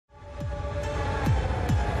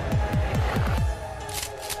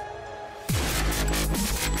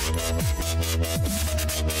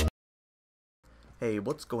Hey,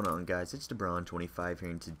 what's going on, guys? It's DeBron25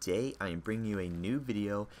 here, and today I am bringing you a new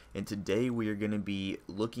video, and today we are going to be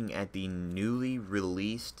looking at the newly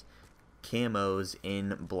released camos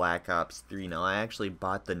in Black Ops 3. Now, I actually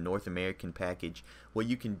bought the North American package. What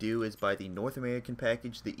you can do is buy the North American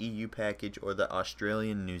package, the EU package, or the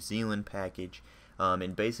Australian New Zealand package,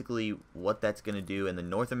 and basically what that's going to do in the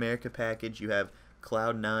North America package, you have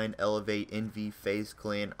Cloud9, Elevate, Envy, FaZe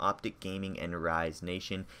Clan, OpTic Gaming, and Rise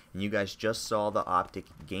Nation. And you guys just saw the OpTic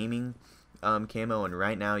Gaming camo, and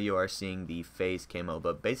right now you are seeing the FaZe camo.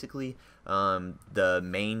 But basically, the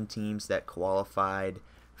main teams that qualified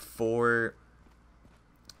for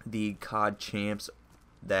the COD Champs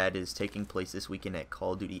that is taking place this weekend at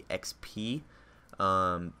Call of Duty XP,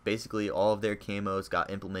 basically all of their camos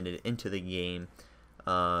got implemented into the game.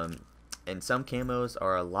 And some camos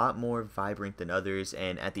are a lot more vibrant than others,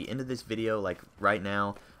 and at the end of this video, like right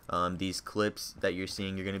now, these clips that you're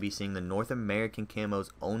seeing, you're going to be seeing the North American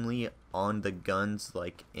camos only on the guns,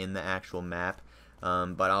 like in the actual map,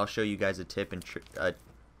 but I'll show you guys a tip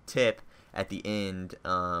at the end.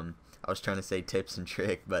 I was trying to say tips and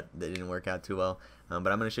trick, but that didn't work out too well.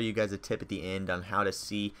 But I'm going to show you guys a tip at the end on how to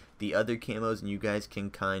see the other camos, and you guys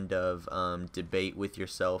can kind of debate with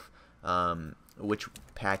yourself which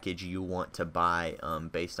package you want to buy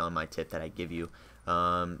based on my tip that I give you.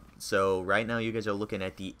 So right now you guys are looking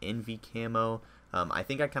at the Envy camo. I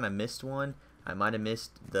think I kind of missed one. I might have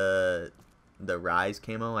missed the Rise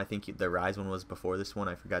camo. I think the Rise one was before this one.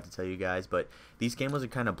 I forgot to tell you guys, but these camos are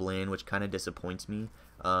kind of bland, which kind of disappoints me.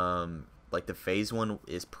 Like the FaZe one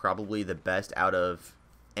is probably the best out of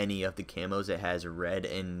any of the camos. It has red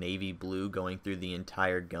and navy blue going through the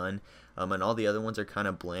entire gun, and all the other ones are kind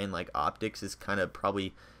of bland. Like Optics is kind of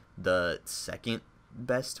probably the second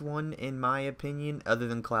best one in my opinion, other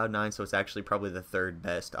than Cloud9, so it's actually probably the third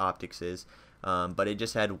best. Optics is, but it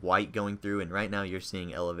just had white going through, and right now you're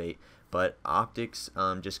seeing Elevate, but Optics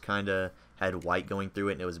just kind of had white going through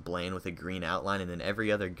it, and it was bland with a green outline, and then every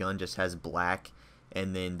other gun just has black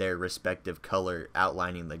and then their respective color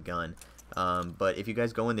outlining the gun. But if you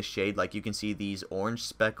guys go in the shade, like you can see these orange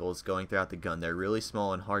speckles going throughout the gun. They're really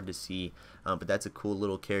small and hard to see, but that's a cool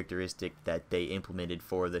little characteristic that they implemented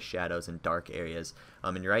for the shadows and dark areas.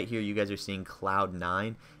 And right here you guys are seeing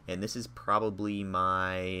Cloud9, and this is probably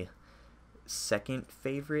my second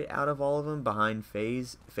favorite out of all of them, behind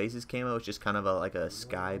FaZe. FaZe's camo is just kind of like a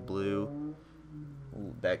sky blue.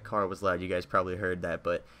 Ooh, that car was loud, you guys probably heard that,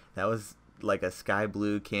 but that was like a sky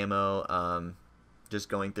blue camo, just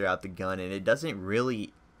going throughout the gun, and it doesn't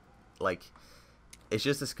really, like, it's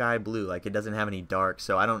just a sky blue, like it doesn't have any dark.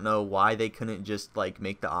 So I don't know why they couldn't just like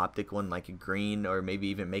make the Optic one like a green, or maybe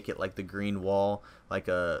even make it like the green wall, like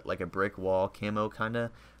a brick wall camo, kind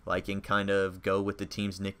of like, and kind of go with the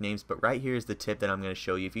team's nicknames. But right here is the tip that I'm going to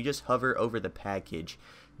show you. If you just hover over the package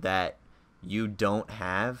that you don't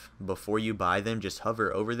have before you buy them, just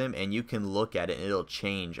hover over them and you can look at it, and it'll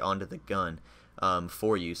change onto the gun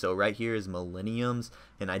for you. So right here is Millenniums,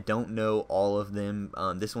 and I don't know all of them.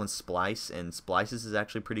 This one's Splice, and Splices is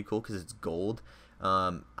actually pretty cool because it's gold.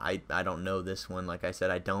 I don't know this one. Like I said,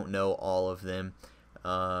 I don't know all of them.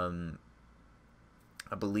 I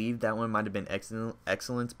believe that one might have been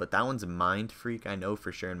Excellence, but that one's Mind Freak, I know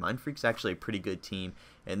for sure, and Mind Freak's actually a pretty good team.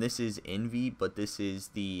 And this is Envy, but this is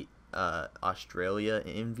the Australia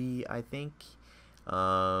Envy, I think.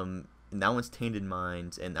 And that one's Tainted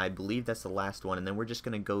Minds, and I believe that's the last one. And then we're just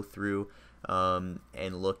going to go through and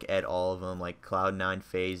look at all of them, like Cloud9,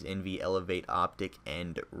 FaZe, Envy, Elevate, OpTic,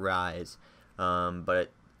 and Rise. But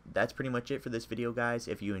that's pretty much it for this video, guys.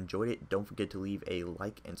 If you enjoyed it, don't forget to leave a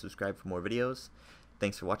like and subscribe for more videos.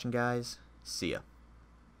 Thanks for watching, guys. See ya.